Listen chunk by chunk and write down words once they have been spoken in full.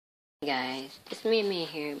Guys, it's me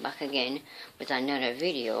here back again with another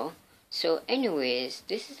video. So anyways,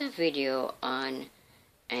 this is a video on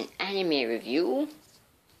an anime review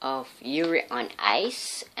of Yuri on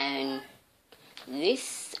Ice, and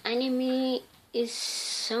this anime is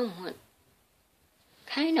somewhat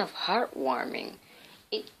kind of heartwarming.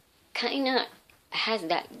 It kind of has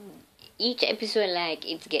that each episode, like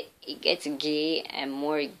it gets gay and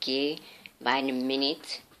more gay by the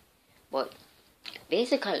minute, but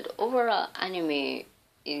basically the overall anime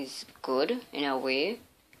is good in a way.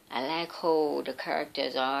 I like how the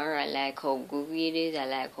characters are, I like how goofy it is, I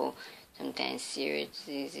like how sometimes serious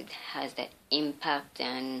it is. It has that impact,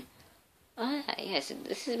 and yes,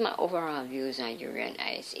 this is my overall views on Yuri on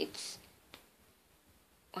Ice. It's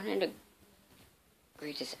one of the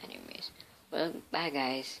greatest animes. Well, bye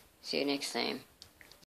guys, see you next time.